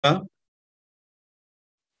I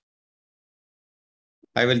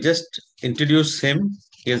will just introduce him.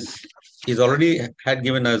 He's already had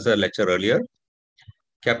given us a lecture earlier.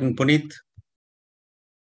 Captain Puneet,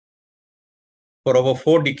 for over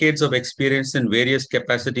 4 decades of experience in various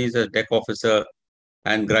capacities as deck officer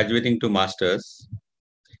and graduating to masters,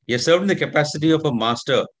 he has served in the capacity of a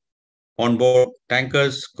master on board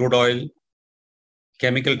tankers, crude oil,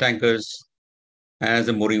 chemical tankers, as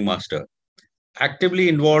a mooring master. Actively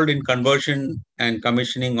involved in conversion and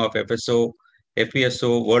commissioning of FSO,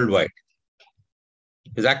 FPSO worldwide.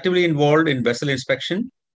 Is actively involved in vessel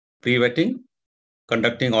inspection, pre-vetting,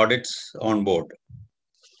 conducting audits on board.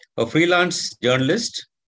 A freelance journalist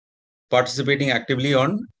participating actively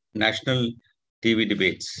on national TV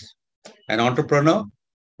debates. An entrepreneur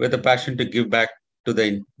with a passion to give back to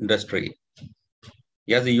the industry.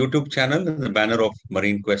 He has a YouTube channel in the banner of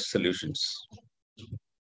Marine Quest Solutions.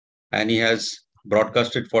 And he has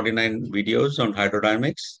broadcasted 49 videos on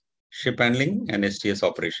hydrodynamics, ship handling, and STS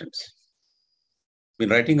operations. Been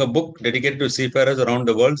writing a book dedicated to seafarers around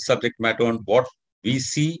the world, subject matter on what we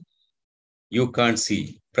see, you can't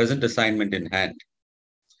see, present assignment in hand.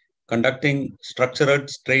 Conducting structured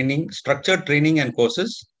training and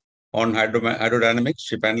courses on hydrodynamics,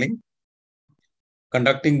 ship handling.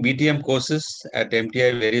 Conducting BTM courses at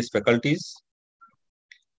MTI various faculties.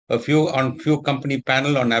 A few company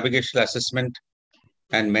panel on navigational assessment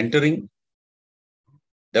and mentoring.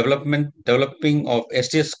 Developing of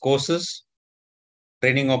STS courses,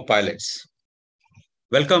 training of pilots.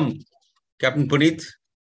 Welcome, Captain Puneet.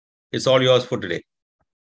 It's all yours for today.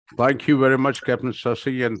 Thank you very much, Captain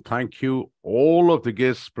Sasi, and thank you all of the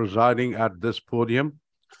guests presiding at this podium.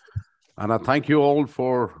 And I thank you all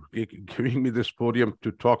for giving me this podium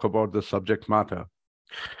to talk about the subject matter.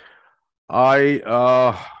 I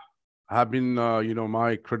have been,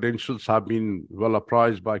 my credentials have been well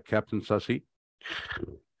apprised by Captain Sasi.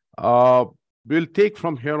 We'll take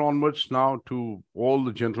from here onwards now to all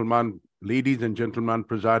the gentlemen, ladies and gentlemen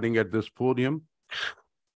presiding at this podium,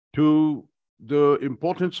 to the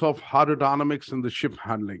importance of hydrodynamics in the ship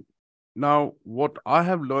handling. Now, what I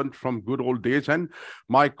have learned from good old days, and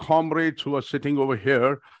my comrades who are sitting over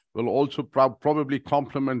here will also probably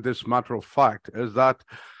complement this matter of fact, is that,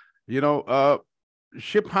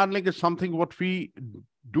 ship handling is something what we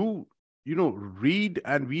do, read,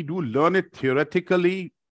 and we do learn it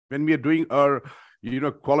theoretically when we are doing our,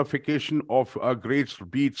 qualification of grades,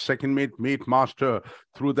 be it second mate, master,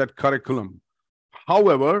 through that curriculum.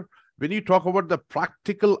 However, when you talk about the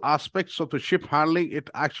practical aspects of the ship handling, it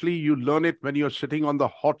actually, you learn it when you're sitting on the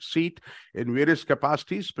hot seat in various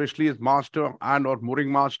capacities, especially as master and or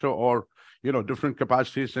mooring master, or, different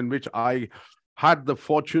capacities in which I had the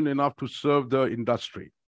fortune enough to serve the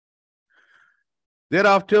industry.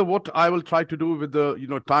 Thereafter, what I will try to do with the,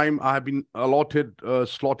 time I have been allotted,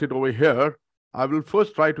 slotted over here, I will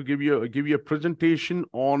first try to give you a presentation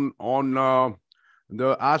on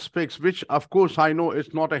the aspects, which of course I know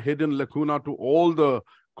is not a hidden lacuna to all the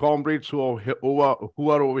comrades who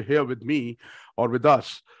are over here with me or with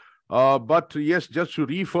us. But yes, just to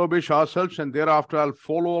refurbish ourselves, and thereafter I'll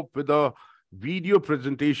follow up with a video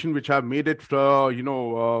presentation, which I've made it,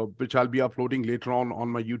 which I'll be uploading later on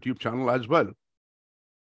my YouTube channel as well.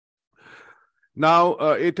 Now,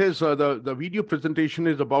 it is the video presentation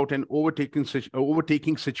is about an overtaking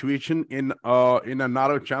situation in a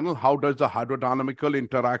narrow channel. How does the hydrodynamical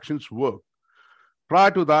interactions work? Prior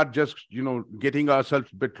to that, just getting ourselves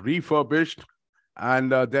a bit refurbished, and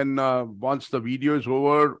then once the video is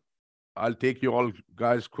over, I'll take you all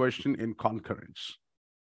guys' question in concurrence.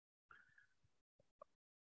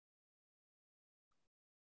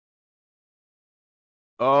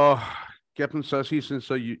 Captain Sasi, since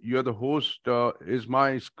you're the host, is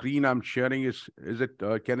my screen I'm sharing,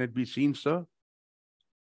 can it be seen, sir?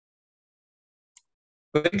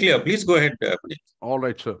 Very clear. Please go ahead. All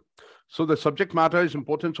right, sir. So the subject matter is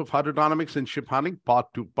importance of hydrodynamics in ship handling, part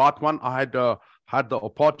 2. Part 1, I had the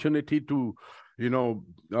opportunity to, come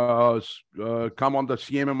on the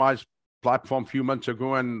CMMI's platform a few months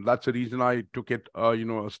ago, and that's the reason I took it,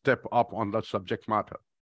 a step up on the subject matter.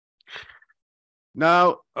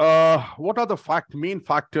 Now, what are the main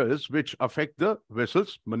factors which affect the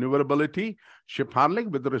vessel's maneuverability, ship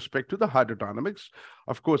handling with respect to the hydrodynamics?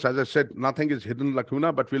 Of course, as I said, nothing is hidden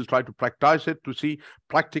lacuna, but we'll try to practice it to see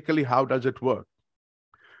practically how does it work.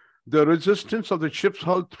 The resistance of the ship's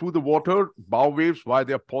hull through the water, bow waves, why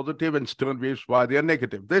they are positive, and stern waves, why they are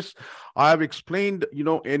negative. This I have explained,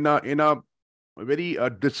 in a very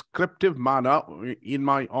descriptive manner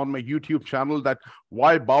on my YouTube channel, that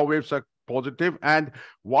why bow waves are positive and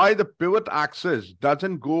why the pivot axis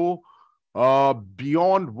doesn't go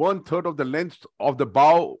beyond 1/3 of the length of the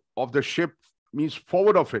bow of the ship, means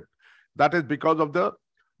forward of it. That is because of the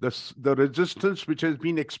resistance which has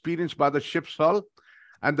been experienced by the ship's hull,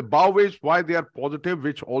 and the bow waves, why they are positive,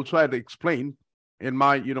 which also I had explained in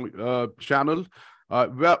my channel,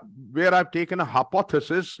 where I've taken a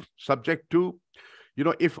hypothesis subject to,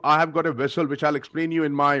 if I have got a vessel, which I'll explain you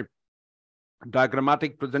in my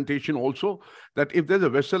diagrammatic presentation also, that if there's a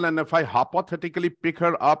vessel and if I hypothetically pick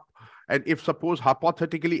her up, and if suppose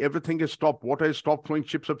hypothetically everything is stopped, water is stopped flowing,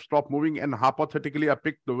 ships have stopped moving, and hypothetically I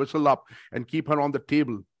pick the vessel up and keep her on the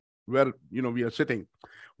table where we are sitting,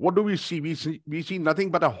 what do we see? We see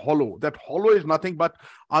nothing but a hollow. That hollow is nothing but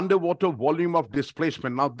underwater volume of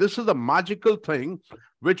displacement. Now, this is a magical thing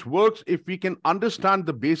which works if we can understand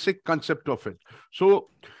the basic concept of it. So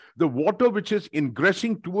the water which is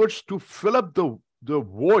ingressing towards to fill up the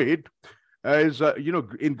void is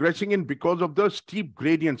ingressing in because of the steep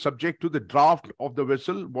gradient subject to the draft of the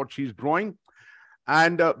vessel, what she's drawing.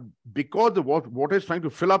 And because the water is trying to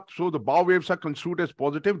fill up, so the bow waves are construed as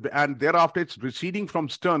positive, and thereafter it's receding from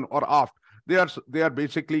stern or aft. They are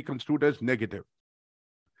basically construed as negative.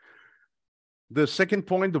 The second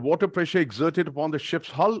point, the water pressure exerted upon the ship's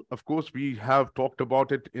hull. Of course, we have talked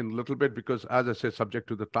about it in a little bit because, as I said, subject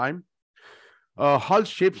to the time. Hull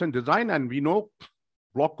shapes and design, and we know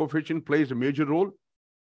block coefficient plays a major role.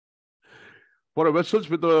 For vessels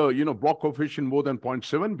with a block coefficient more than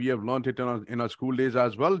 0.7, we have learned it in our school days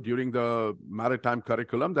as well during the maritime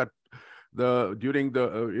curriculum, that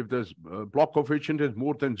if there's block coefficient is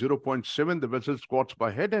more than 0.7, the vessel squats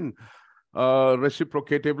by head, and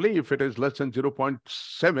reciprocatively, if it is less than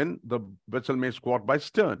 0.7, the vessel may squat by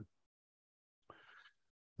stern.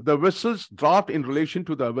 The vessel's draft in relation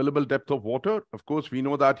to the available depth of water. Of course, we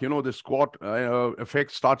know that the squat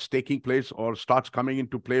effect starts taking place or starts coming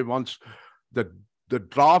into play once the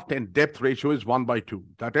draft and depth ratio is 1/2.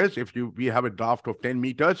 That is, if we have a draft of 10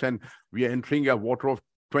 meters and we are entering a water of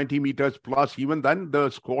 20 meters plus, even then the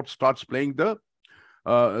squat starts playing the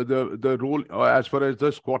role as far as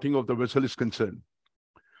the squatting of the vessel is concerned.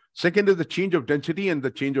 Second is the change of density and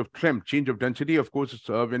the change of trim. Change of density, of course,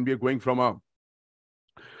 when we are going from a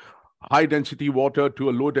high density water to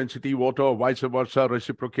a low density water, or vice versa,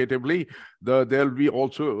 reciprocatively, there will be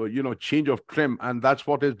also change of trim, and that's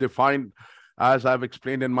what is defined, as I've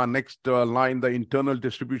explained in my next line, the internal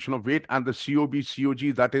distribution of weight, and the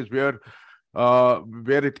COB/COG. That is where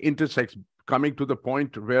it intersects, coming to the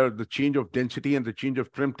point where the change of density and the change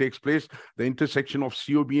of trim takes place. The intersection of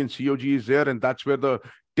COB and COG is there, and that's where the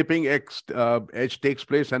tipping edge takes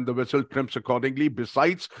place, and the vessel trims accordingly,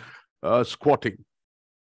 besides squatting.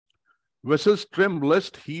 Vessels trim,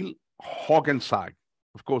 list, heel, hog, and sag.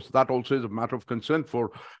 Of course, that also is a matter of concern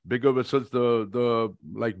for bigger vessels, the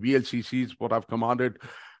like VLCCs, what I've commanded.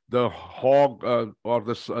 The hog or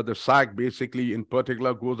the sag, basically, in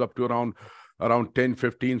particular, goes up to around 10,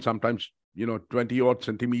 15, sometimes 20 odd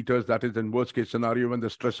centimeters. That is in worst case scenario when the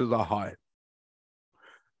stresses are high.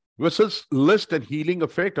 Vessels list and heeling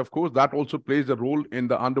effect, of course, that also plays a role in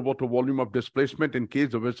the underwater volume of displacement. In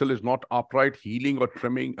case the vessel is not upright, heeling or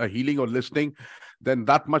listing, then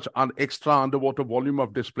that much extra underwater volume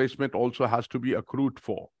of displacement also has to be accrued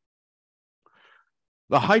for.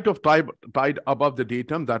 The height of tide above the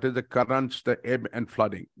datum, that is the currents, the ebb and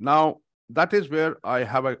flooding. Now, that is where I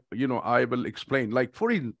have I will explain. Like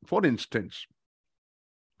for instance,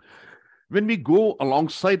 when we go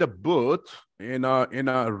alongside a berth in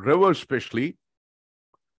a river, especially,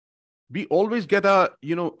 we always get a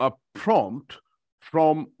prompt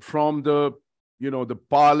from the the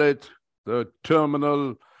pilot, the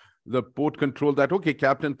terminal, the port control, that okay,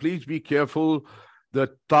 captain, please be careful.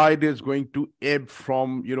 The tide is going to ebb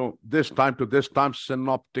from this time to this time,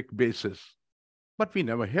 synoptic basis. But we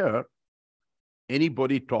never hear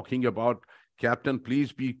anybody talking about, captain,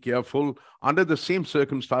 please be careful under the same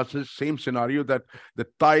circumstances, same scenario, that the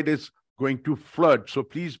tide is going to flood. So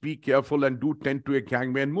please be careful and do tend to a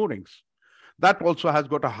gangway and moorings. That also has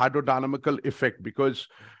got a hydrodynamical effect, because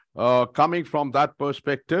coming from that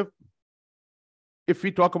perspective, if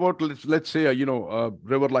we talk about, let's say, a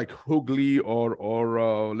river like Hooghly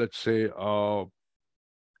or let's say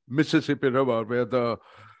Mississippi River, where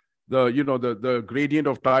the gradient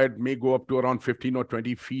of tide may go up to around 15 or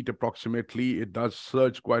 20 feet approximately. It does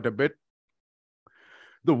surge quite a bit.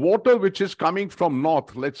 The water which is coming from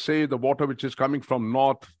north, let's say the water which is coming from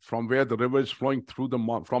north, from where the river is flowing through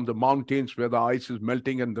from the mountains where the ice is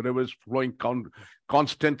melting and the river is flowing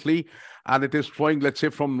constantly, and it is flowing, let's say,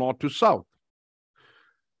 from north to south.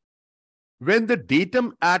 When the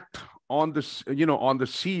datum on this, on the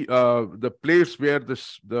sea, the place where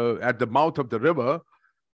at the mouth of the river,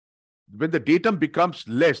 when the datum becomes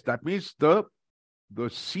less, that means the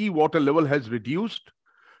sea water level has reduced,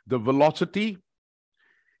 the velocity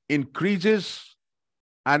increases,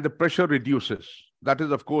 and the pressure reduces. That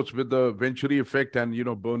is, of course, with the Venturi effect and,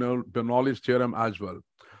 Bernoulli's theorem as well.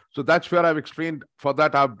 So that's where I've explained. For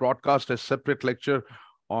that, I've broadcast a separate lecture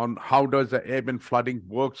on how does the airborne flooding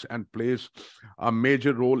works and plays a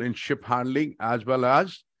major role in ship handling, as well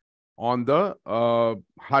as on the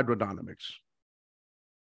hydrodynamics.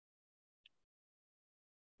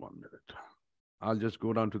 1 minute. I'll just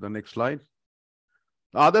go down to the next slide.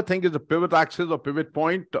 The other thing is the pivot axis or pivot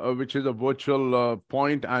point, which is a virtual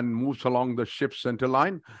point and moves along the ship's center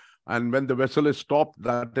line. And when the vessel is stopped,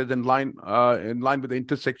 that is in line with the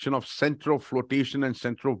intersection of center of flotation and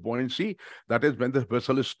center of buoyancy. That is when the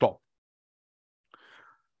vessel is stopped.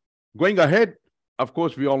 Going ahead, of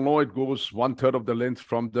course, we all know it goes 1/3 of the length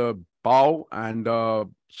from the bow, and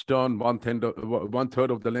stern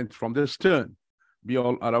 1/3 of the length from the stern. We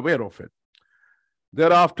all are aware of it.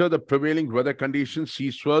 Thereafter, the prevailing weather conditions,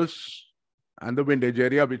 sea swells, and the windage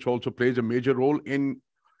area, which also plays a major role in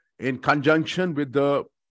conjunction with the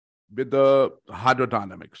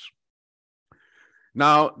hydrodynamics.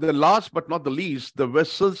 Now, the last but not the least, the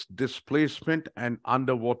vessel's displacement and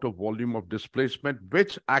underwater volume of displacement,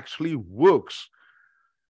 which actually works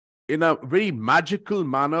in a very magical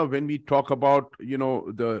manner when we talk about,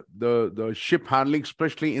 the ship handling,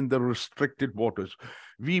 especially in the restricted waters.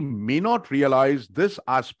 We may not realize this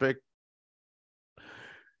aspect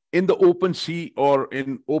in the open sea or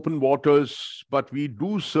in open waters, but we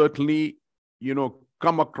do certainly,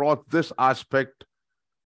 come across this aspect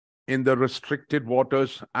in the restricted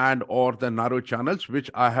waters and or the narrow channels, which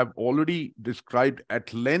I have already described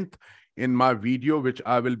at length in my video, which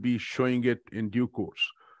I will be showing it in due course.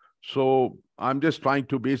 So I'm just trying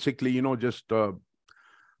to basically,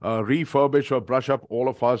 refurbish or brush up all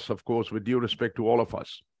of us, of course, with due respect to all of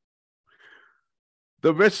us.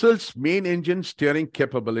 The vessel's main engine steering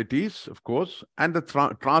capabilities, of course, and the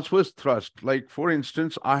transverse thrust. Like, for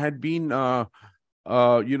instance, I had been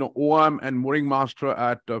OM and mooring master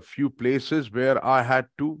at a few places where I had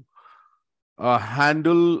to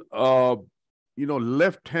handle,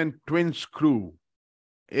 left-hand twin screw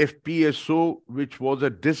FPSO, which was a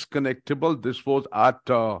disconnectable. This was at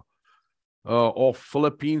of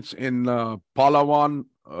Philippines in Palawan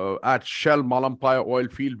at Shell Malampaya oil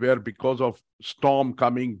field, where because of storm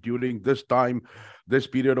coming during this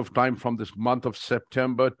period of time from this month of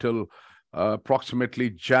September till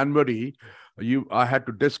approximately January, I had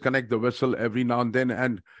to disconnect the vessel every now and then.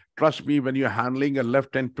 And trust me, when you're handling a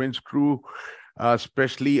left-hand twin screw,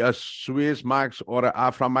 especially a Suezmax or an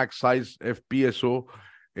Aframax size FPSO,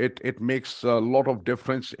 it makes a lot of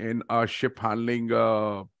difference in our ship handling,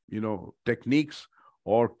 techniques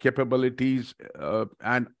or capabilities,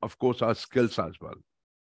 and of course our skills as well.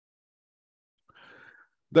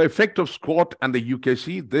 The effect of squat and the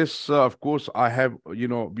UKC, this, of course, I have,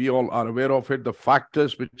 we all are aware of it. The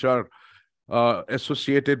factors which are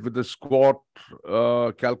associated with the squat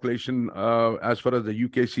calculation as far as the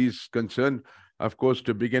UKC is concerned. Of course,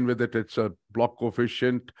 to begin with it, it's a block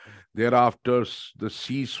coefficient. Thereafter, the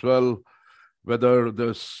sea swell, whether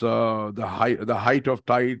this the height of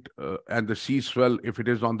tide and the sea swell, if it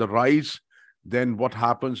is on the rise, then what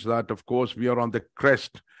happens that, of course, we are on the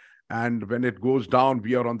crest, and when it goes down,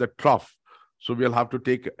 we are on the trough. So we'll have to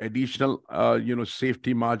take additional,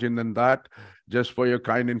 safety margin than that. Just for your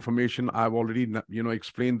kind information, I've already,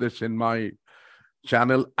 explained this in my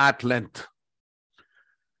channel at length.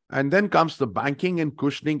 And then comes the banking and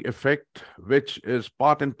cushioning effect, which is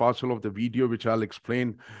part and parcel of the video, which I'll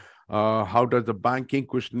explain. How does the banking,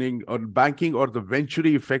 cushioning, or the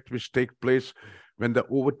Venturi effect, which take place when the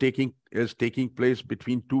overtaking is taking place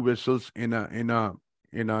between two vessels in a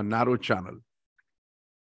narrow channel.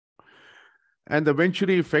 And the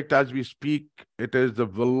Venturi effect, as we speak, it is the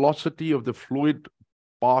velocity of the fluid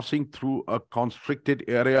passing through a constricted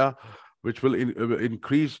area, which will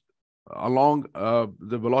increase along,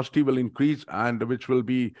 the velocity will increase, and which will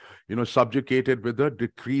be, subjugated with a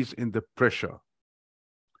decrease in the pressure.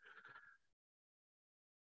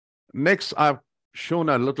 Next, I've shown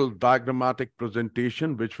a little diagrammatic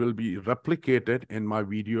presentation, which will be replicated in my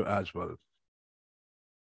video as well.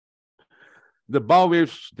 The bow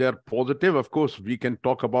waves, they're positive. Of course, we can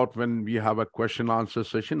talk about when we have a question answer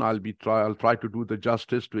session. I'll try to do the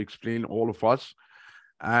justice to explain all of us.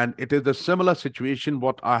 And it is a similar situation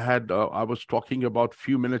what I was talking about a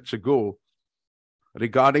few minutes ago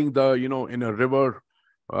regarding the, in a river,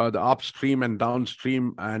 the upstream and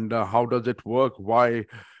downstream, and how does it work? Why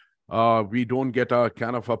We don't get a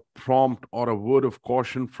kind of a prompt or a word of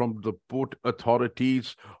caution from the port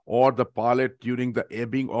authorities or the pilot during the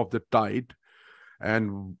ebbing of the tide.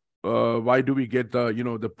 And why do we get the,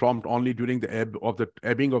 the prompt only during the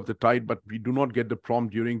ebbing of the tide, but we do not get the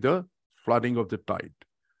prompt during the flooding of the tide?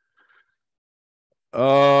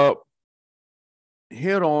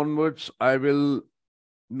 Here onwards, I will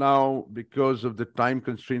now, because of the time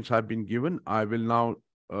constraints I've been given, I will now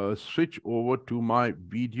switch over to my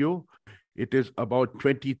video. It is about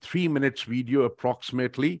 23 minutes video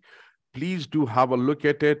approximately. Please do have a look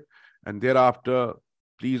at it, and thereafter,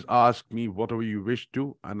 please ask me whatever you wish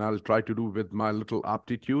to, and I'll try to do with my little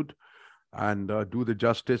aptitude and do the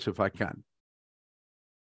justice if I can.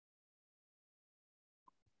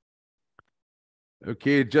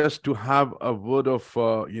 Okay, just to have a word of,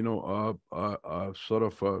 sort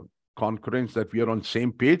of a concurrence that we are on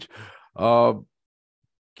same page.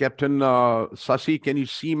 Captain Sasi, can you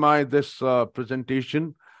see this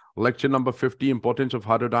presentation? Lecture number 50, Importance of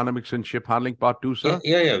Hydrodynamics in Ship Handling, Part 2, sir?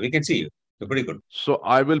 Yeah, we can see you. You're pretty good. So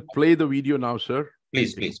I will play the video now, sir.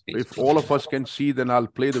 Please. If all of us can see, then I'll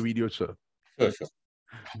play the video, sir. Sure.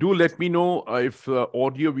 Do let me know if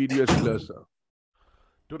audio video is clear, sir.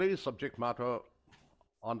 Today's subject matter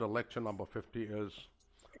under lecture number 50 is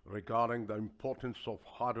regarding the importance of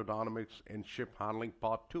hydrodynamics in ship handling,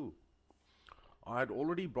 Part 2. I had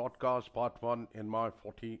already broadcast Part 1 in my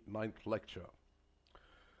 49th lecture.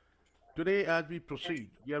 Today, as we proceed,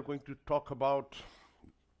 we are going to talk about,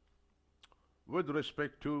 with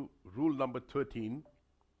respect to rule number 13,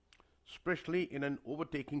 especially in an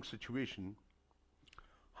overtaking situation,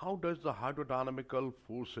 how does the hydrodynamical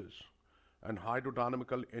forces and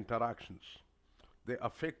hydrodynamical interactions, they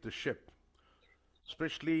affect the ship,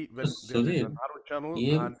 especially when there is a narrow channel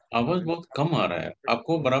and आवाज बहुत कम आ रहा है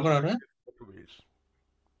आपको बराबर आ रहा है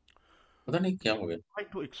पता नहीं क्या हो गया try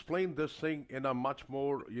to explain this thing in a much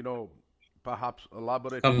more perhaps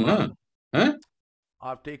elaborate come way. ना हैं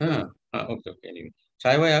I've taken okay anyway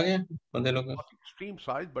चाय वाय आ गया बंदे लोग not extreme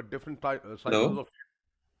size but different sizes Hello? of ship.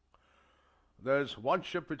 There's one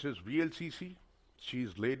ship which is VLCC.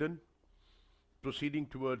 She's laden, proceeding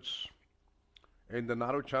towards in the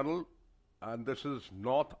narrow channel, and this is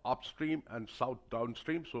north upstream and south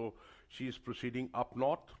downstream, so she's proceeding up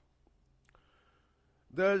north.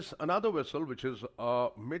 There's another vessel which is a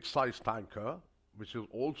mid-sized tanker which is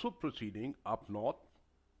also proceeding up north,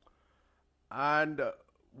 and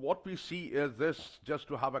what we see is this, just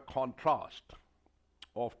to have a contrast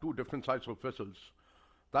of two different sizes of vessels.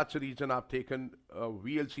 That's the reason I've taken a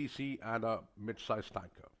VLCC and a mid-sized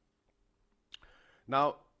tanker.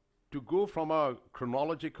 Now, to go from a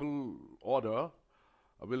chronological order,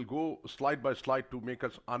 we'll go slide by slide to make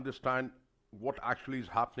us understand what actually is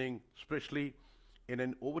happening, especially in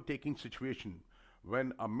an overtaking situation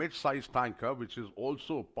when a mid-sized tanker, which is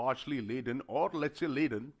also partially laden, or let's say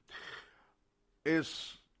laden,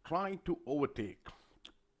 is trying to overtake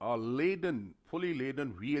a laden, fully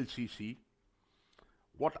laden VLCC.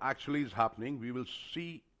 What actually is happening, we will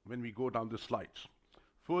see when we go down the slides.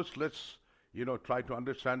 First, let's try to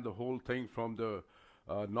understand the whole thing from the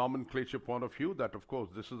nomenclature point of view, that of course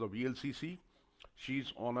this is a VLCC. She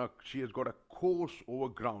has got a course over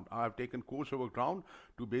ground. I have taken course over ground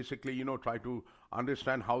to basically, try to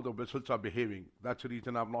understand how the vessels are behaving. That's the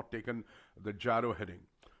reason I've not taken the gyro heading.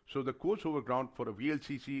 So the course over ground for a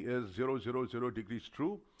VLCC is 000 degrees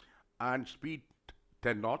true and speed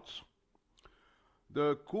 10 knots.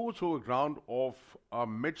 The course over ground of a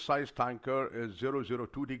mid-sized tanker is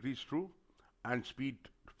 002 degrees true and speed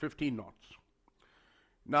 15 knots.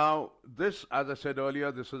 Now, this, as I said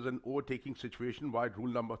earlier, this is an overtaking situation, wide rule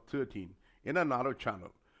number 13, in a narrow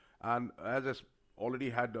channel. And as I already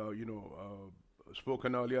had,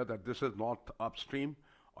 spoken earlier, that this is north upstream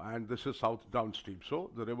and this is south downstream.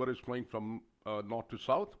 So the river is flowing from north to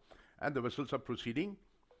south, and the vessels are proceeding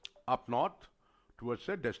up north towards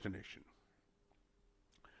their destination.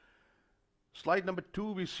 Slide number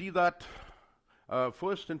 2, we see that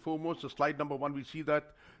first and foremost, the slide number 1, we see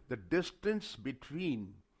that the distance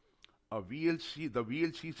between the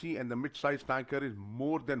VLCC and the mid-sized tanker is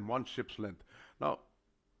more than one ship's length. Now,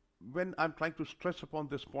 when I'm trying to stress upon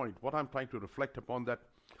this point, what I'm trying to reflect upon that,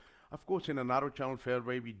 of course, in a narrow channel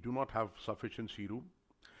fairway, we do not have sufficient sea room.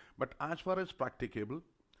 But as far as practicable,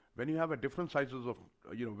 when you have a different sizes of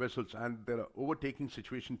vessels and the overtaking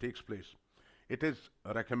situation takes place, it is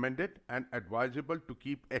recommended and advisable to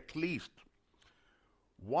keep at least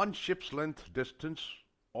one ship's length distance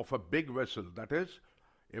of a big vessel. That is,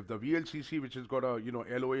 if the VLCC, which has got a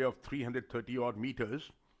LOA of 330 odd meters,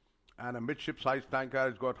 and a midship sized tanker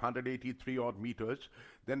has got 183 odd meters,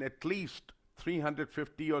 then at least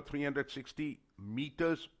 350 or 360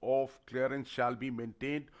 meters of clearance shall be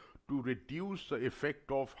maintained to reduce the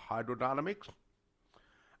effect of hydrodynamics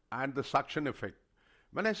and the suction effect.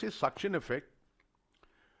 When I say suction effect,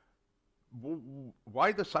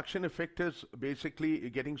 why the suction effect is basically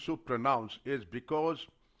getting so pronounced is because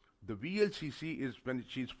the VLCC is, when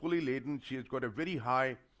she's fully laden, she has got a very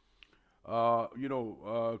high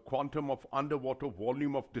quantum of underwater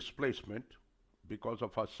volume of displacement because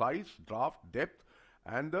of her size, draft, depth,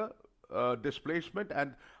 and the displacement.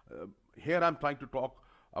 And here I'm trying to talk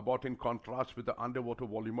about in contrast with the underwater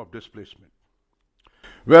volume of displacement.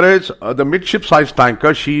 Whereas the midship size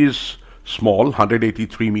tanker, she is small,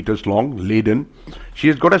 183 meters long, laden. She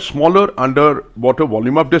has got a smaller underwater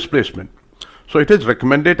volume of displacement. So it is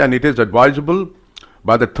recommended and it is advisable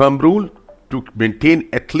by the thumb rule to maintain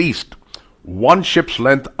at least one ship's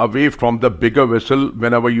length away from the bigger vessel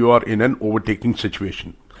whenever you are in an overtaking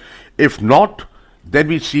situation. If not, then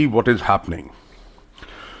we see what is happening.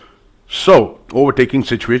 So, overtaking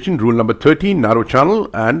situation, rule number 13, narrow channel,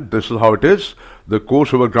 and this is how it is. The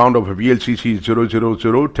course over ground of a VLCC is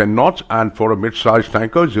 000 10 knots, and for a mid-sized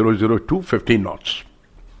tanker 002 15 knots.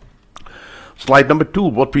 Slide number 2,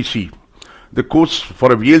 what we see. The course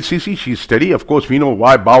for a VLCC, she's steady. Of course, we know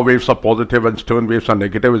why bow waves are positive and stern waves are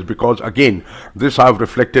negative is because, again, this I've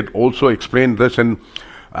reflected, also explained this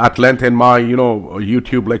at length in my,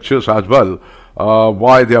 YouTube lectures as well.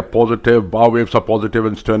 Why they are positive, bow waves are positive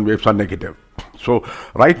and stern waves are negative. So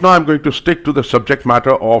right now I'm going to stick to the subject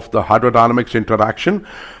matter of the hydrodynamics interaction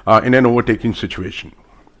in an overtaking situation.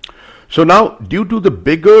 So now, due to the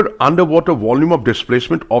bigger underwater volume of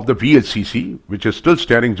displacement of the VLCC, which is still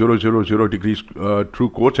steering 000 degrees true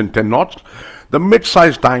course in 10 knots, the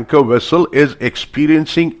mid-sized tanker vessel is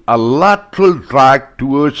experiencing a lateral drag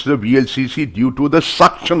towards the VLCC due to the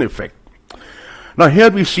suction effect. Now here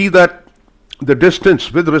we see that the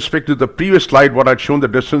distance with respect to the previous slide, what I'd shown, the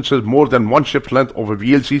distance is more than one ship's length of a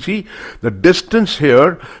VLCC. The distance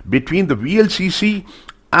here between the VLCC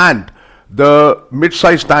and the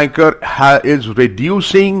mid-sized tanker is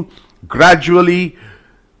reducing gradually,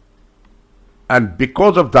 and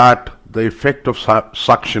because of that, the effect of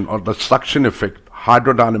suction or the suction effect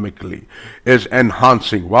hydrodynamically is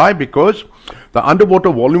enhancing. Why? Because the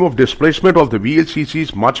underwater volume of displacement of the VLCC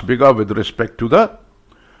is much bigger with respect to the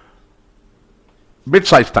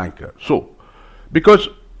mid-sized tanker. So, because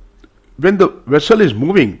when the vessel is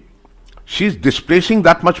moving, she's displacing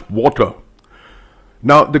that much water.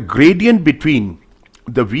 Now, the gradient between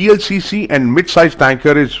the VLCC and mid-sized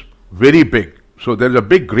tanker is very big. So, there is a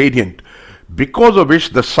big gradient, because of which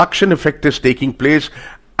the suction effect is taking place,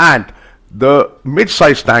 and the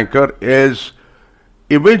mid-sized tanker is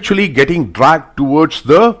eventually getting dragged towards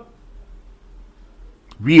the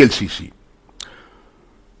VLCC,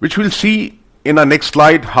 which we'll see in our next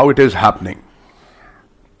slide how it is happening.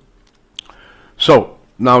 So,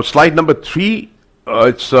 now slide number 3.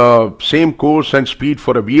 It's same course and speed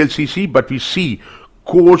for a VLCC, but we see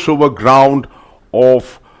course over ground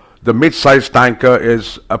of the mid-sized tanker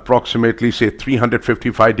is approximately, say,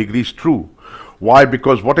 355 degrees true. Why?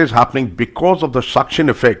 Because what is happening, because of the suction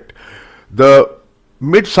effect, the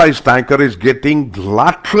mid-sized tanker is getting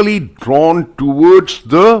laterally drawn towards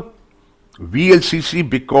the VLCC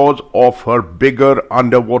because of her bigger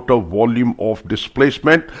underwater volume of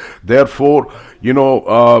displacement. Therefore,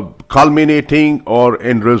 culminating, or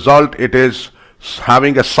in result, it is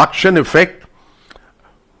having a suction effect,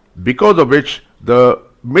 because of which the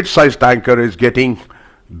mid-sized tanker is getting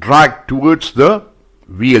dragged towards the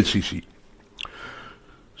VLCC.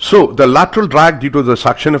 So the lateral drag due to the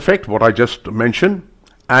suction effect, what I just mentioned,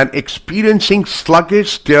 and experiencing sluggish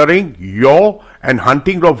steering, yaw, and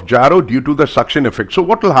hunting of gyro due to the suction effect. So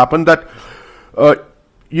what will happen that, the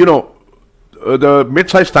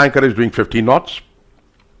mid-sized tanker is doing 15 knots.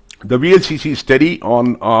 The VLCC is steady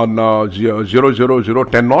on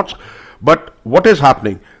 10 knots. But what is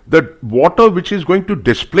happening? The water which is going to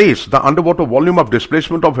displace, the underwater volume of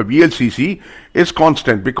displacement of a VLCC is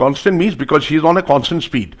constant. Constant means because she is on a constant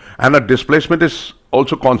speed and her displacement is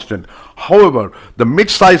also constant. However, the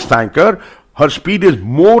mid-sized tanker, her speed is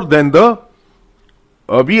more than the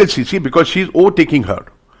VLCC because she is overtaking her.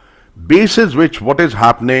 Basis which what is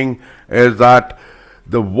happening is that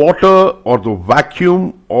the water or the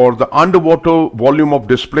vacuum or the underwater volume of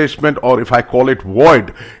displacement, or if I call it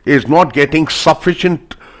void, is not getting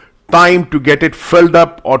sufficient time to get it filled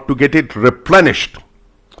up or to get it replenished.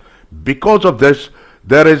 Because of this,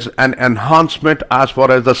 there is an enhancement as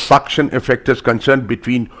far as the suction effect is concerned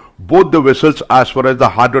between both the vessels as far as the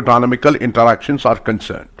hydrodynamical interactions are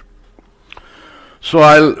concerned. So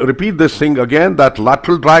I'll repeat this thing again, that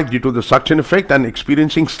lateral drag due to the suction effect and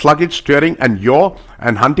experiencing sluggish steering and yaw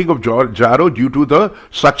and hunting of gyro due to the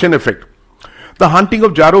suction effect. The hunting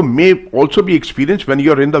of gyro may also be experienced when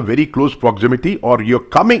you're in the very close proximity or you're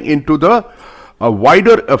coming into the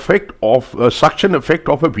wider effect of suction effect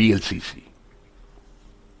of a VLCC.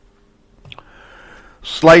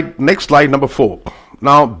 Next slide, number 4.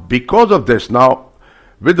 Now, because of this, now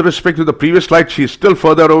with respect to the previous slide, she's still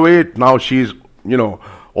further away. Now she's,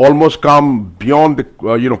 almost come beyond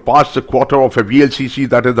the, past the quarter of a VLCC,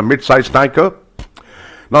 that is the mid-sized tanker.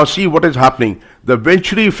 Now see what is happening. The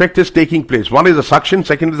Venturi effect is taking place. One is the suction,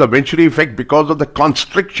 second is the Venturi effect because of the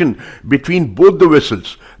constriction between both the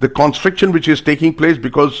vessels. The constriction which is taking place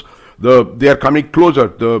because they are coming closer.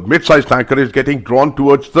 The mid-sized tanker is getting drawn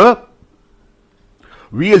towards the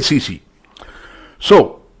VLCC.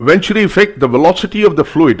 So, Venturi effect, the velocity of the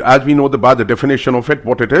fluid, as we know by the definition of it,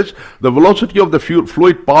 what it is, the velocity of the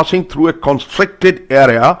fluid passing through a constricted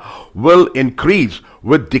area will increase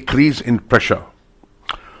with decrease in pressure.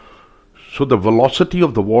 So the velocity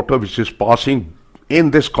of the water which is passing in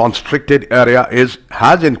this constricted area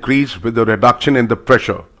has increased with the reduction in the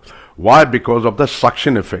pressure. Why? Because of the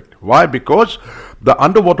suction effect. Why? Because the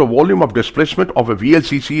underwater volume of displacement of a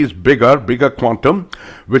VLCC is bigger quantum,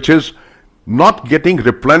 which is not getting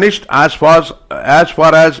replenished as far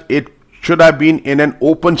as it should have been in an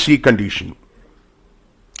open sea condition.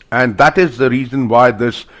 And that is the reason why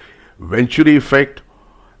this Venturi effect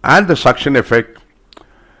and the suction effect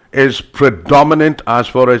is predominant as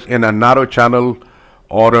far as in a narrow channel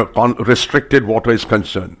or a restricted water is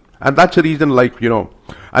concerned. And that's the reason,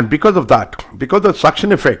 and because of that, because of the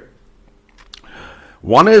suction effect,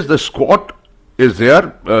 one is the squat is there,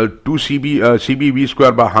 2 CBV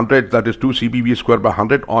square by 100, that is 2 CBV square by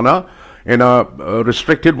 100 in a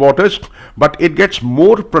restricted waters, but it gets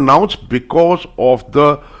more pronounced because of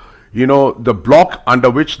the the block under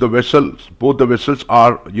which both the vessels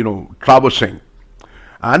are traversing.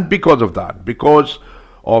 And because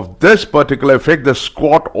of this particular effect, the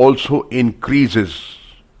squat also increases.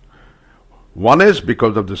 One is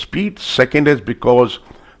because of the speed, second is because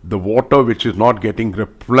the water which is not getting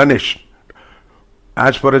replenished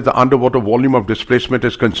as far as the underwater volume of displacement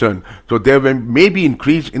is concerned. So there may be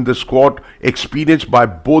increase in the squat experienced by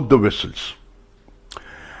both the vessels.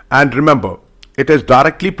 And remember, it is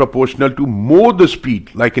directly proportional to more the speed,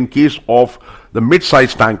 like in case of the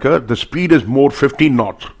mid-sized tanker, the speed is more 15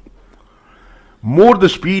 knots. More the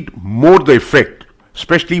speed, more the effect,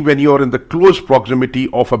 especially when you are in the close proximity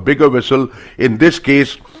of a bigger vessel. In this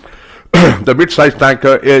case, the mid-sized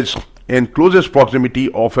tanker is in closest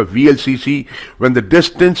proximity of a VLCC when the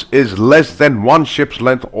distance is less than one ship's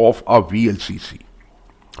length of a VLCC,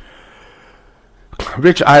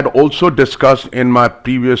 which I had also discussed in my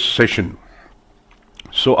previous session.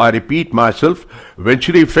 So I repeat myself,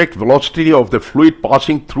 Venturi effect, velocity of the fluid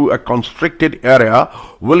passing through a constricted area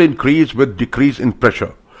will increase with decrease in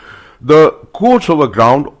pressure. The course over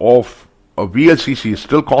ground of a VLCC is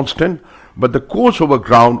still constant, but the course over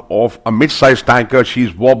ground of a mid-sized tanker, she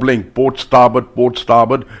is wobbling port starboard,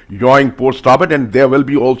 yawing port starboard, and there will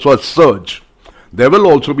be also a surge. There will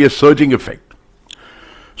also be a surging effect.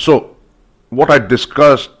 So what I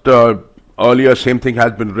discussed earlier, same thing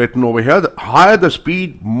has been written over here. The higher the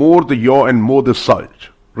speed, more the yaw and more the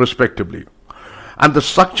surge, respectively. And the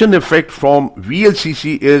suction effect from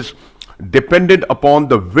VLCC is dependent upon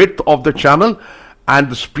the width of the channel and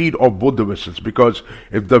the speed of both the vessels, because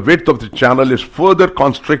if the width of the channel is further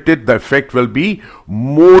constricted, the effect will be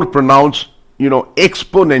more pronounced,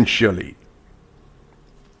 exponentially.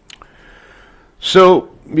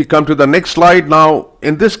 So we come to the next slide. Now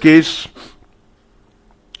in this case,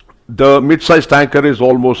 the mid-sized tanker is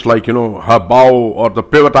almost like, her bow or the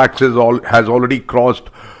pivot axis has already crossed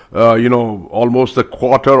almost the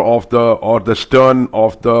quarter of the stern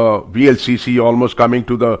of the VLCC, almost coming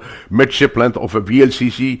to the midship length of a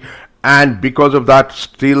VLCC, and because of that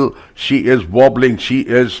still she is wobbling. She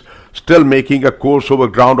is still making a course over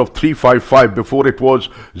ground of 355. Before it was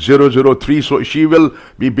 003. So she will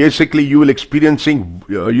be basically, you'll be experiencing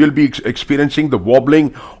the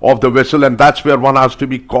wobbling of the vessel, and that's where one has to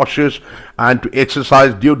be cautious and to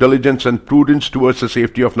exercise due diligence and prudence towards the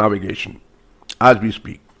safety of navigation as we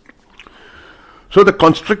speak. So the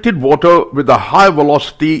constricted water with a high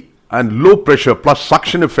velocity and low pressure plus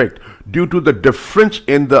suction effect due to the difference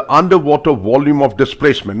in the underwater volume of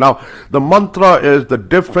displacement. Now, the mantra is the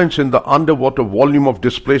difference in the underwater volume of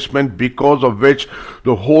displacement, because of which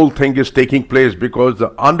the whole thing is taking place, because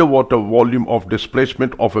the underwater volume of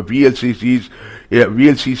displacement of a VLCC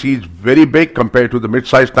is very big compared to the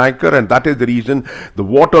mid-sized tanker, and that is the reason the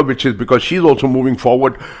water, which is because she's also moving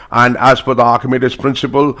forward, and as per the Archimedes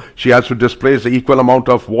principle, she has to displace the equal amount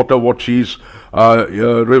of water what she's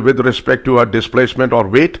with respect to her displacement or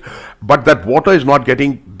weight, but that water is not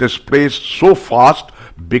getting displaced so fast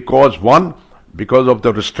because because of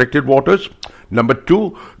the restricted waters. Number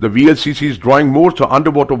two, the VLCC is drawing more, so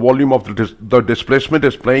underwater volume of the displacement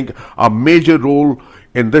is playing a major role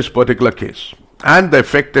in this particular case. And the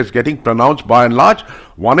effect is getting pronounced by and large.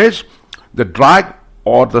 One is the drag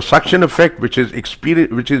or the suction effect, which is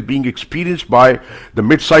being experienced by the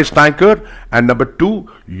mid-sized tanker, and number two,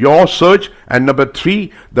 yaw surge, and number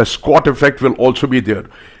three, the squat effect will also be there.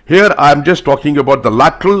 Here I am just talking about the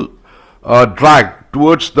lateral drag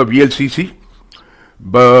towards the VLCC.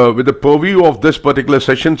 With the purview of this particular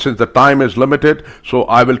session, since the time is limited, so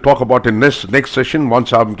I will talk about in this next session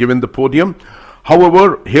once I'm given the podium.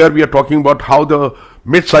 However, here we are talking about how the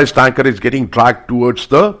mid-sized tanker is getting dragged towards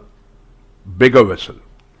the bigger vessel.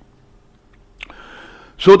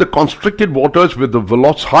 So the constricted waters with the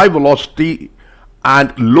high velocity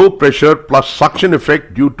and low pressure plus suction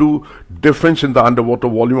effect due to difference in the underwater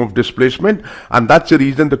volume of displacement, and that's the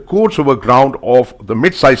reason the course over ground of the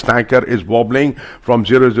mid-sized tanker is wobbling from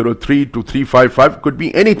 003 to 355. Could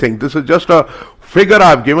be anything. This is just a figure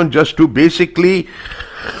I've given just to basically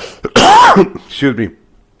excuse me,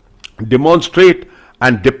 demonstrate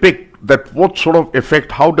and depict that what sort of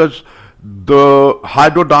effect, how does the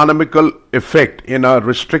hydrodynamical effect in a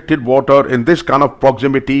restricted water in this kind of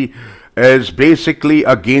proximity is basically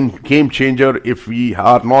a game changer if we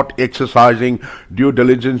are not exercising due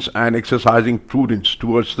diligence and exercising prudence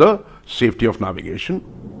towards the safety of navigation.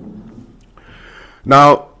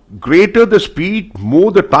 Now, greater the speed,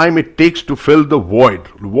 more the time it takes to fill the void.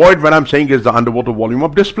 Void, when I'm saying, is the underwater volume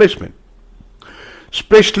of displacement,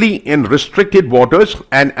 especially in restricted waters,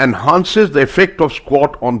 and enhances the effect of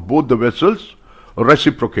squat on both the vessels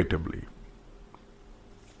reciprocatively.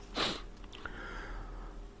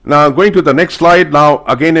 Now, going to the next slide. Now,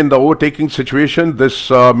 again, in the overtaking situation, this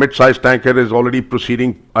mid-sized tanker is already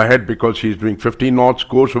proceeding ahead because she's doing 15 knots.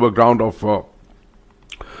 Course over ground of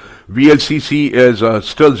VLCC is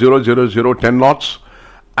still 10 knots,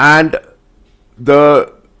 and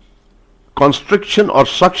the constriction or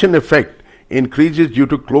suction effect increases due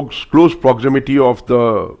to close proximity of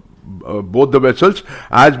the both the vessels.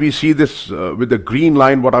 As we see this with the green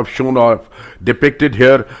line, what I've shown or depicted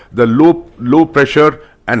here, the low pressure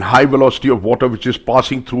and high velocity of water which is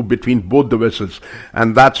passing through between both the vessels,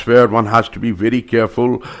 and that's where one has to be very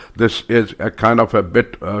careful. This is a kind of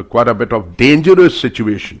quite a bit of dangerous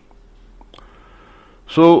situation.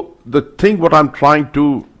 So the thing what I'm trying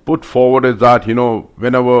to put forward is that, you know,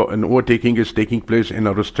 whenever an overtaking is taking place in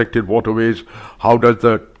a restricted waterways, how does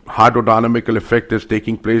the hydrodynamical effect is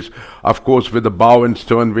taking place? Of course, with the bow and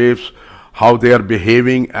stern waves, how they are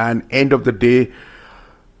behaving, and end of the day,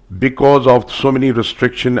 because of so many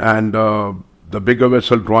restriction and the bigger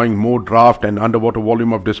vessel drawing more draft and underwater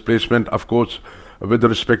volume of displacement, of course, with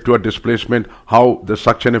respect to a displacement, how the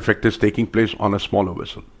suction effect is taking place on a smaller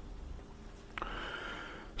vessel.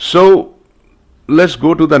 So let's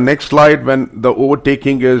go to the next slide when the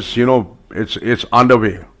overtaking is, you know, it's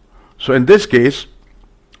underway. So in this case,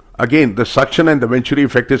 again, the suction and the venturi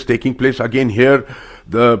effect is taking place. Again, here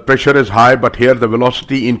the pressure is high, but here the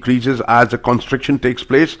velocity increases as the constriction takes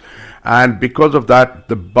place, and because of that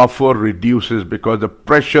the buffer reduces because the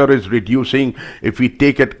pressure is reducing. If we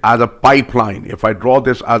take it as a pipeline, if I draw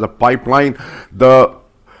this as a pipeline, the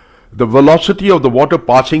velocity of the water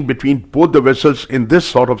passing between both the vessels in this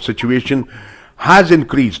sort of situation has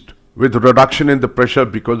increased with reduction in the pressure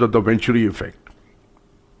because of the venturi effect.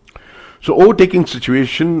 So overtaking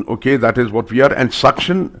situation, okay, that is what we are, and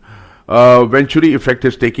suction venturi effect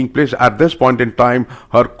is taking place. At this point in time,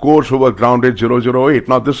 her course over ground is 008.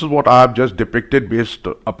 Now this is what I have just depicted based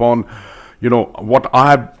upon, you know, what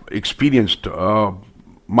I have experienced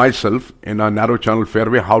myself in a narrow channel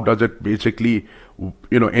fairway. How does it basically,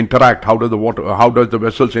 you know, interact? How does the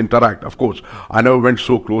vessels interact? Of course, I never went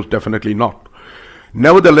so close, definitely not.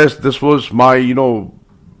 Nevertheless, this was my, you know,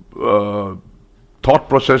 thought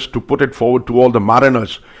process to put it forward to all the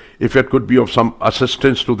mariners, if it could be of some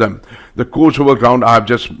assistance to them. The course over ground I have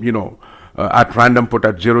just, you know, at random put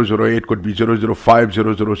at 008, could be 005,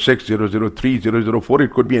 006, 003, 004,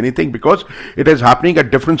 it could be anything, because it is happening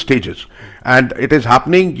at different stages, and it is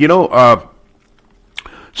happening, you know,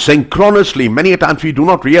 synchronously. Many a times we do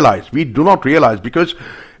not realize, because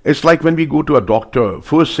it's like when we go to a doctor,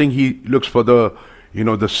 first thing he looks for the,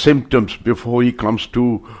 the symptoms before he comes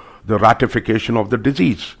to the ratification of the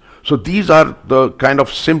disease. So these are the kind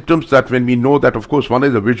of symptoms that when we know that, of course, one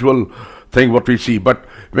is a visual thing, what we see, but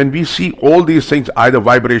when we see all these things, either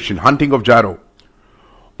vibration, hunting of gyro,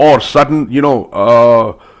 or sudden,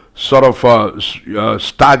 sort of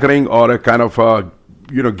staggering, or a kind of,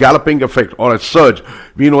 galloping effect, or a surge,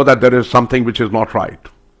 we know that there is something which is not right,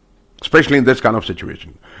 especially in this kind of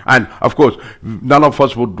situation. And of course, none of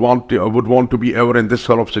us would want to be ever in this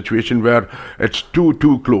sort of situation where it's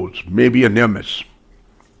too close, maybe a near miss.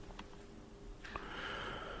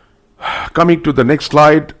 Coming to the next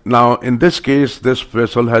slide. Now, in this case, this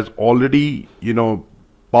vessel has already,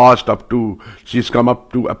 passed up to, she's come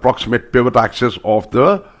up to approximate pivot axis of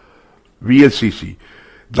the VLCC.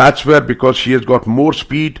 That's where, because she has got more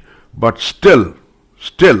speed, but still,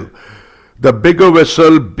 the bigger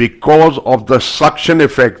vessel, because of the suction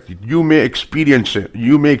effect, you may experience.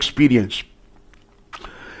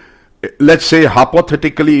 Let's say,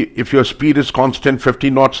 hypothetically, if your speed is constant, 50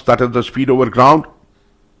 knots, that is the speed over ground,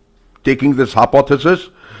 taking this hypothesis,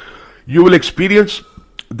 you will experience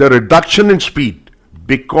the reduction in speed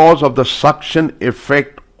because of the suction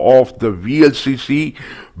effect of the VLCC,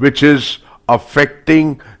 which is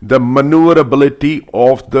affecting the maneuverability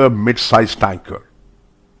of the mid-sized tanker.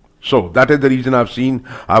 So that is the reason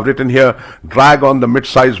I've written here, drag on the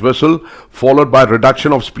mid-sized vessel, followed by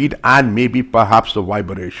reduction of speed and maybe perhaps the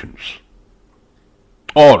vibrations.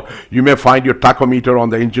 Or you may find your tachometer on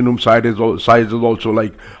the engine room side is also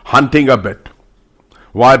like hunting a bit.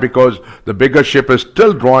 Why? Because the bigger ship is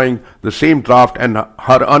still drawing the same draft and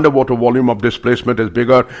her underwater volume of displacement is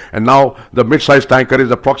bigger, and now the mid-sized tanker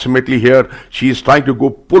is approximately here. She is trying to go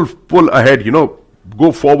pull ahead,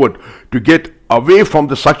 go forward to get away from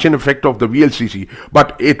the suction effect of the VLCC,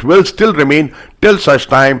 but it will still remain till such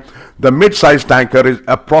time the mid-sized tanker is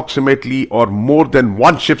approximately or more than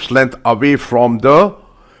one ship's length away from the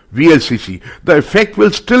VLCC. The effect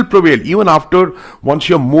will still prevail even after, once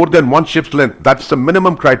you're more than one ship's length. That's the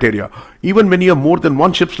minimum criteria. Even when you're more than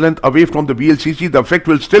one ship's length away from the VLCC, the effect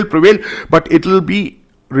will still prevail, but it will be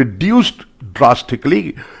reduced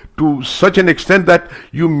drastically to such an extent that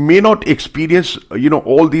you may not experience,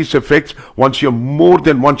 all these effects once you're more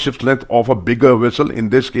than one ship's length of a bigger vessel, in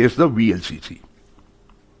this case the VLCC.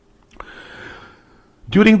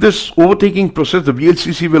 During this overtaking process, the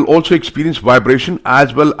VLCC will also experience vibration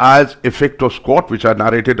as well as effect of squat, which I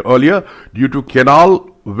narrated earlier, due to canal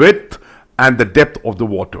width and the depth of the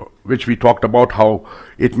water, which we talked about how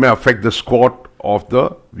it may affect the squat of the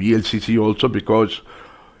VLCC also, because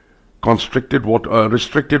restricted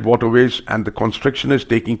waterways and the constriction is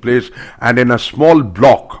taking place. And in a small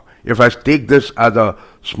block, if I take this as a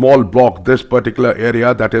small block, this particular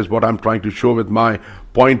area, that is what I'm trying to show with my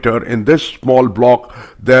pointer, in this small block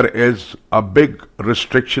there is a big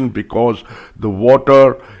restriction because the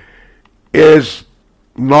water is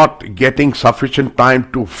not getting sufficient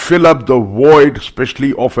time to fill up the void,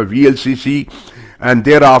 especially of a VLCC and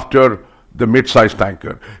thereafter the mid-sized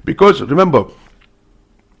tanker. Because remember,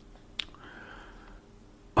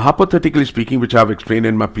 hypothetically speaking, which I have explained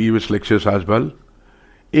in my previous lectures as well,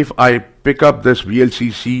 if I pick up this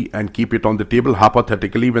VLCC and keep it on the table,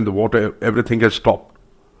 hypothetically, when the water, everything has stopped,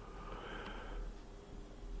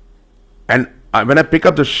 and when I pick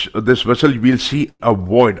up this vessel, you will see a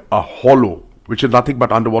void, a hollow, which is nothing but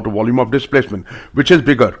underwater volume of displacement, which is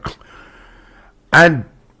bigger. And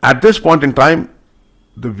at this point in time,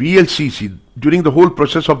 the VLCC, during the whole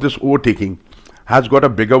process of this overtaking, has got a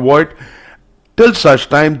bigger void. Till such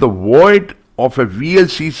time, the void of a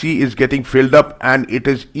VLCC is getting filled up and it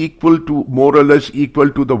is equal to, more or less equal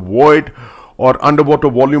to, the void or underwater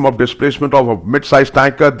volume of displacement of a mid-sized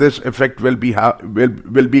tanker. This effect will be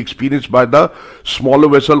experienced by the smaller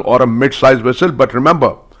vessel or a mid-sized vessel. But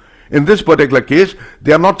remember, in this particular case,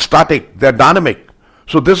 they are not static, they are dynamic.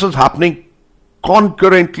 So this is happening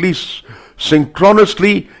concurrently,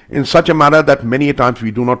 synchronously, in such a manner that many times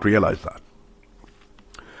we do not realize that.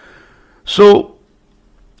 So,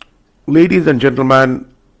 ladies and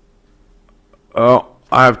gentlemen, I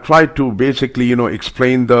have tried to basically,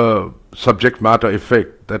 explain the subject matter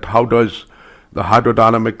effect, that how does the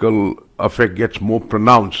hydrodynamical effect gets more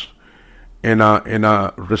pronounced in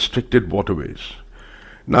a restricted waterways.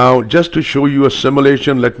 Now, just to show you a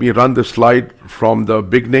simulation, let me run the slide from the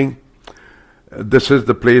beginning. This is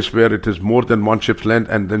the place where it is more than one ship's length,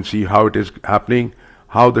 and then see how it is happening,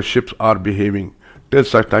 how the ships are behaving, till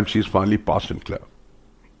such time she is finally passed and clear.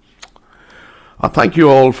 I thank you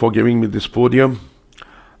all for giving me this podium,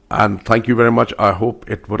 And thank you very much. I hope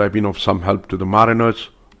it would have been of some help to the mariners.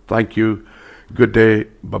 Thank you. Good day.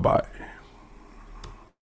 Bye-bye.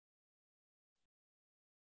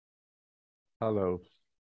 Hello.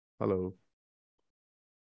 Hello.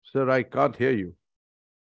 Sir, I can't hear you.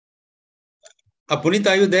 Puneet,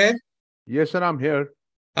 are you there? Yes, sir, I'm here.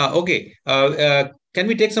 Okay. Can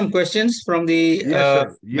we take some questions from the Yes,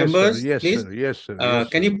 sir. Yes, sir. members, Yes, please? sir. Yes, sir. Yes,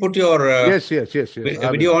 Can sir. you put your Yes.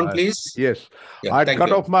 I video will. on, please? Yes. Yeah, I'd thank cut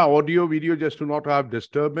you. off my audio video just to not have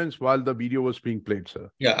disturbance while the video was being played, sir.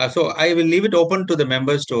 Yeah, so I will leave it open to the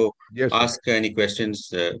members to Yes, sir. ask any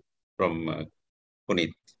questions from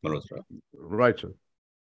Puneet Malhotra. Right, sir.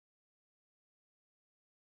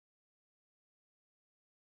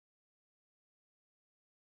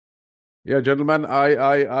 Yeah, gentlemen,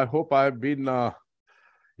 I hope I've been a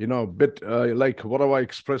bit like what do I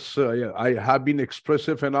express? I have been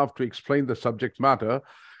expressive enough to explain the subject matter.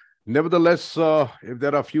 Nevertheless, if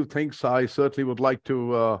there are a few things I certainly would like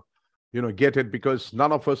to get it, because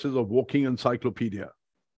none of us is a walking encyclopedia.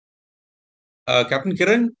 Captain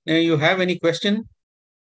Kiran, you have any question?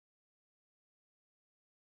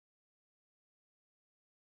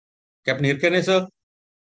 Captain Hirkane, sir?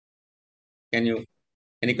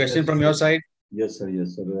 Any question from your side? Yes, sir.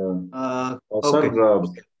 Yes, sir.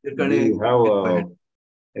 Okay. Sir, you have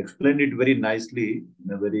explained it very nicely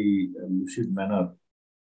in a very lucid manner.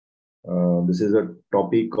 This is a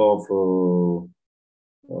topic of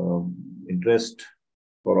interest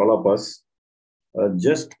for all of us.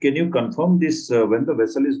 Just can you confirm this? When the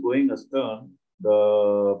vessel is going astern,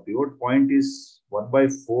 the pivot point is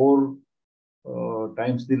 1/4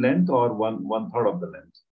 times the length, or one third of the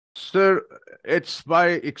length? Sir, it's by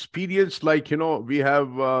experience, like, we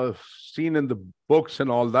have seen in the books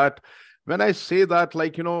and all that. When I say that,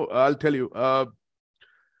 like, I'll tell you,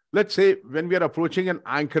 let's say when we are approaching an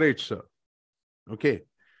anchorage, sir, okay,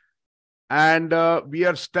 and we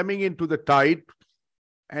are stemming into the tide,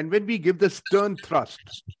 and when we give the stern thrust,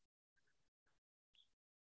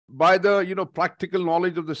 by the, practical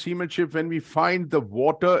knowledge of the seamanship, when we find the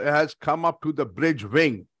water has come up to the bridge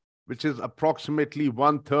wing, which is approximately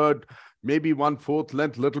 1/3, maybe 1/4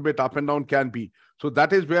 length, little bit up and down can be. So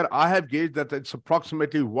that is where I have gauged that it's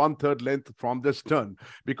approximately 1/3 length from the stern.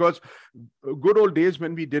 Because good old days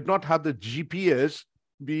when we did not have the GPS,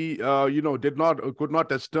 we could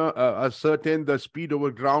not ascertain the speed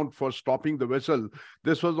over ground for stopping the vessel.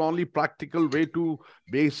 This was the only practical way to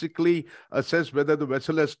basically assess whether the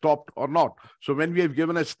vessel has stopped or not. So when we have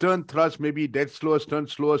given a stern thrust, maybe dead slow stern,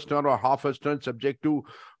 or half a stern, subject to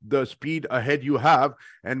the speed ahead you have,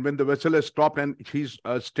 and when the vessel has stopped and she's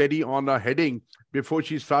steady on a heading before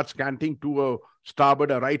she starts canting to a starboard,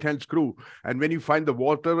 a right-hand screw, and when you find the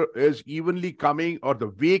water is evenly coming, or the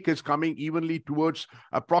wake is coming evenly towards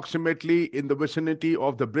approximately in the vicinity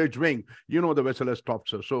of the bridge wing, the vessel has stopped,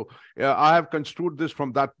 sir. So I have construed this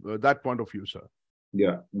from that point of view, sir.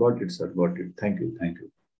 Yeah, got it, sir. Got it. Thank you.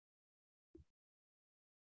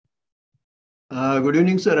 Good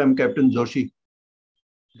evening, sir. I'm Captain Joshi.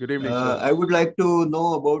 Good evening, sir. I would like to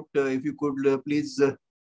know about, if you could please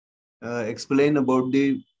explain about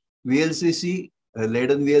the VLCC,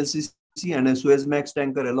 laden VLCC and a Suezmax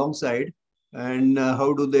tanker alongside, and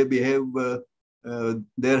how do they behave,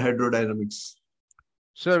 their hydrodynamics?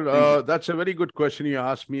 Sir, that's a very good question you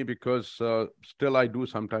asked me, because still I do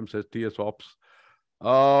sometimes STS ops.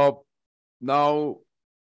 Now,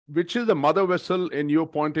 which is the mother vessel in your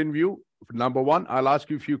point in view? Number one, I'll ask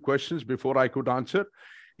you a few questions before I could answer.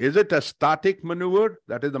 Is it a static maneuver?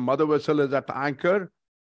 That is, the mother vessel is at anchor,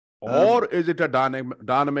 or is it a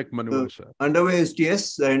dynamic maneuver, sir? Underway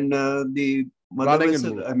STS, and the mother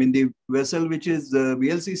vessel, the vessel which is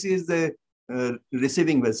VLCC is the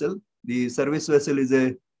receiving vessel. The service vessel is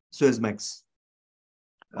a Suezmax.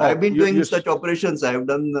 I've been doing such operations. I have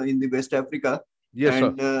done in the West Africa. Yes,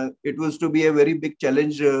 and it was to be a very big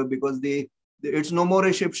challenge because it's no more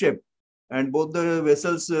a ship shape, and both the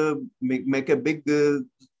vessels make a big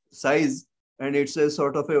size, and it's a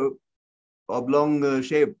sort of a oblong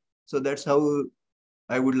shape. So that's how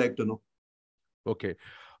I would like to know. Okay.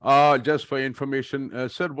 Just for information,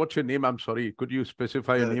 sir, what's your name? I'm sorry. Could you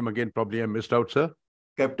specify your name again? Probably I missed out, sir.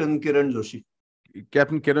 Captain Kiran Joshi.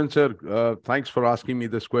 Captain Kiran, sir, thanks for asking me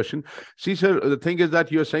this question. See, sir, the thing is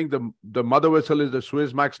that you're saying the mother vessel is the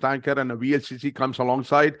Suezmax tanker and a VLCC comes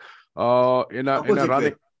alongside in a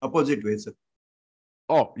running... Opposite way, sir.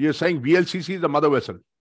 Oh, you're saying VLCC is the mother vessel?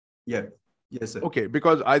 Yeah. Yes, sir. Okay,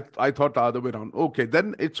 because I thought the other way around. Okay,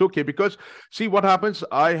 then it's okay, because see what happens,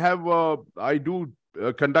 I do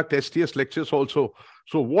conduct STS lectures also.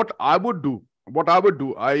 So what I would do, what I would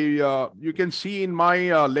do, you can see in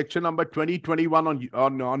my lecture number 2021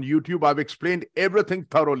 on YouTube, I've explained everything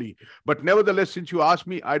thoroughly. But nevertheless, since you asked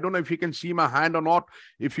me, I don't know if you can see my hand or not.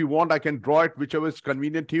 If you want, I can draw it, whichever is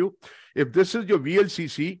convenient to you. If this is your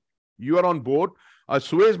VLCC, you are on board. A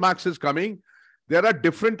Suez Max is coming. There are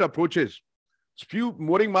different approaches. Few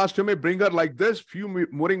mooring master may bring her like this. Few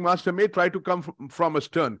mooring master may try to come from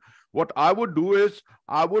astern. What I would do is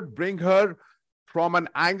I would bring her from an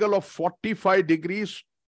angle of 45 degrees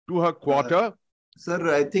to her quarter.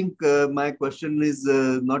 Sir, I think my question is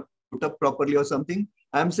not put up properly or something.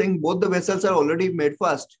 I'm saying both the vessels are already made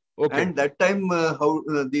fast. Okay. And that time, how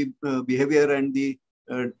the behavior and the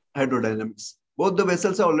hydrodynamics. Both the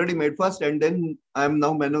vessels are already made fast, and then I'm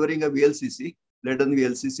now maneuvering a VLCC, laden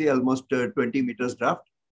VLCC, almost 20 meters draft.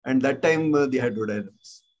 And that time, the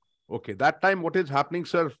hydrodynamics. Okay, that time, what is happening,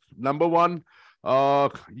 sir? Number one,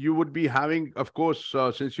 you would be having, of course,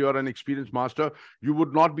 since you are an experienced master, you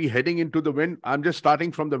would not be heading into the wind. I'm just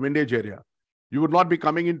starting from the windage area. You would not be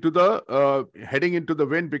coming into the, heading into the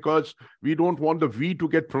wind, because we don't want the V to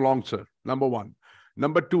get prolonged, sir. Number one.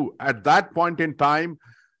 Number two, at that point in time,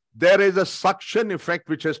 there is a suction effect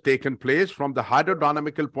which has taken place from the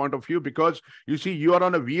hydrodynamical point of view, because you see, you are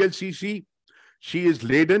on a VLCC, she is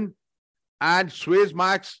laden, and Suez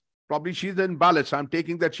Max, probably she's in ballast. I'm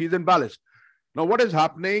taking that she's in ballast. Now, what is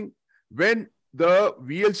happening when the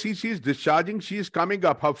VLCC is discharging? She is coming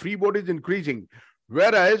up. Her freeboard is increasing,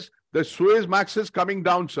 whereas the Suez Max is coming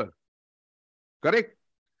down, sir. Correct?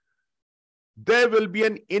 There will be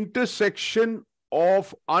an intersection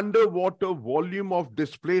of underwater volume of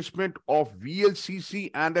displacement of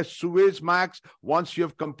VLCC and a Suez Max once you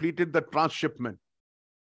have completed the transshipment.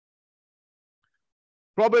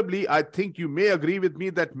 Probably, I think you may agree with me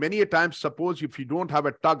that many a times, suppose if you don't have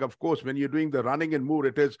a tug, of course, when you're doing the running and moor,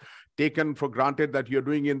 it is taken for granted that you're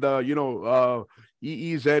doing in the,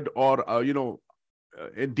 EEZ or,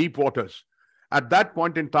 in deep waters. At that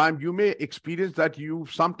point in time, you may experience that you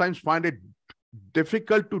sometimes find it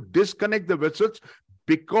difficult to disconnect the vessels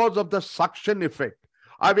because of the suction effect.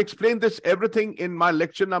 I've explained this everything in my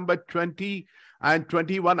lecture number 20 and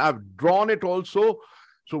 21. I've drawn it also.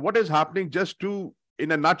 So what is happening, just to,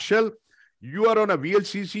 in a nutshell, you are on a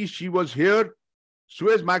VLCC, she was here,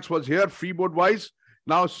 Suez Max was here, freeboard wise.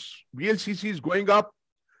 Now VLCC is going up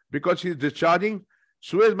because she's discharging,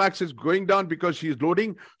 Suez Max is going down because she's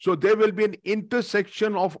loading. So there will be an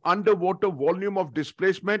intersection of underwater volume of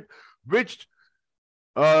displacement, which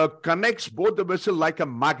connects both the vessel like a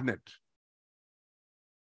magnet,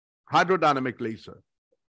 hydrodynamically, sir.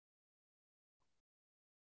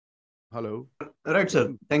 Hello. Right,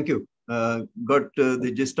 sir. Thank you. Got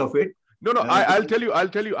the gist of it. No, I'll tell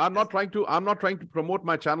you, I'm not trying to promote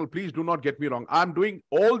my channel. Please do not get me wrong. I'm doing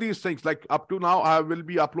all these things. Like up to now, I will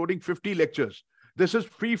be uploading 50 lectures. This is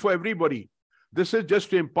free for everybody. This is just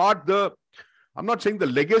to impart the, I'm not saying the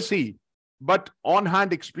legacy, but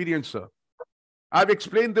on-hand experience, sir. I've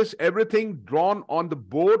explained this, everything drawn on the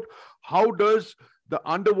board. How does the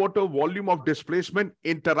underwater volume of displacement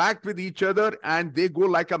interact with each other and they go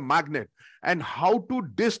like a magnet, and how to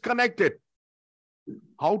disconnect it,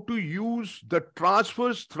 how to use the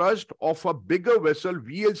transverse thrust of a bigger vessel,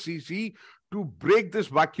 VLCC, to break this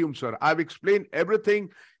vacuum, sir. I've explained everything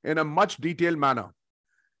in a much detailed manner.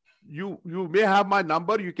 You may have my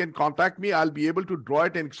number. You can contact me. I'll be able to draw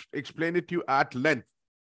it and explain it to you at length.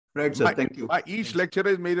 Right, sir. Thank you. Each lecture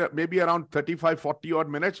is maybe around 35, 40 odd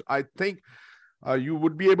minutes. I think you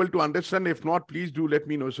would be able to understand. If not, please do let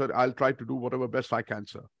me know, sir. I'll try to do whatever best I can,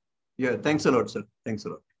 sir. Yeah, thanks a lot, sir. Thanks a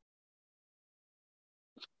lot.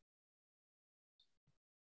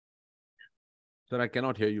 Sir, I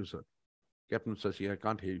cannot hear you, sir. Captain Sasi, I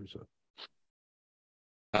can't hear you, sir.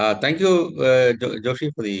 Thank you,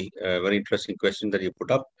 Joshi, for the very interesting question that you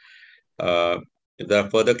put up. If there are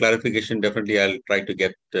further clarification, definitely I'll try to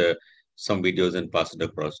get some videos and pass it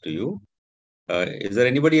across to you. Is there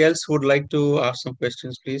anybody else who would like to ask some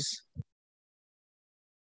questions, please?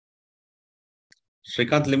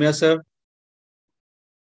 Shrikant Limia, sir.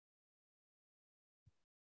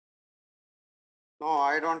 No,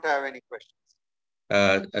 I don't have any questions.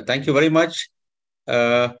 Thank you very much.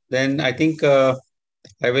 Then I think I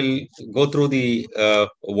will go through the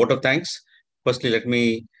vote of thanks. Firstly, let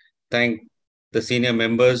me thank the senior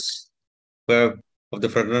members of the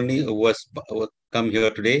fraternity who has come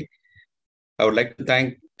here today. I would like to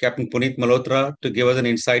thank Captain PUNEET Malhotra to give us an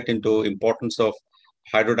insight into importance of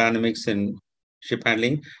hydrodynamics in ship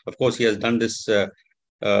handling. Of course, he has done this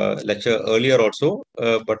lecture earlier also,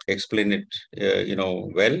 but explain it,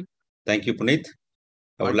 well. Thank you, PUNEET.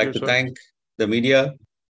 I would like to thank the media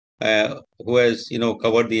who has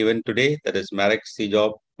covered the event today. That is Marek,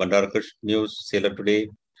 C-Job, Bandarkar News, Sailor Today,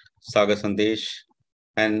 Saga Sandesh,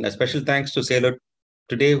 and a special thanks to Sailor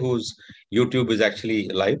Today, whose YouTube is actually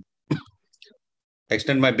live.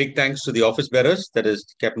 Extend my big thanks to the office bearers, that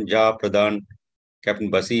is Captain Jha, Pradhan, Captain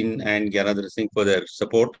Basin, and Gyanadhar Singh for their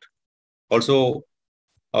support. Also,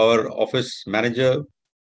 our office manager,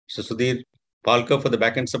 Mr. Sudhir Palkar, for the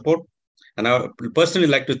back-end support. And I would personally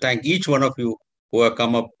like to thank each one of you who have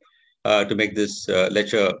come up to make this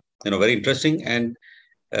lecture very interesting. And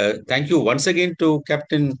thank you once again to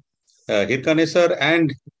Captain Hirkane sir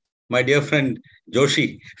and my dear friend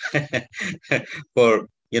Joshi for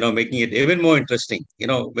making it even more interesting.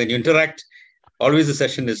 When you interact, always the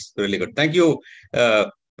session is really good. Thank you,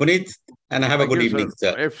 Puneet, and have a good evening,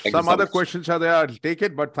 sir. If some other questions are there, I'll take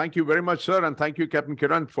it. But thank you very much, sir. And thank you, Captain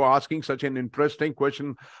Kiran, for asking such an interesting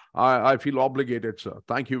question. I feel obligated, sir.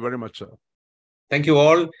 Thank you very much, sir. Thank you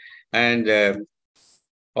all, and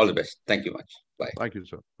all the best. Thank you much. Bye. Thank you,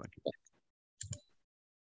 sir. Thank you.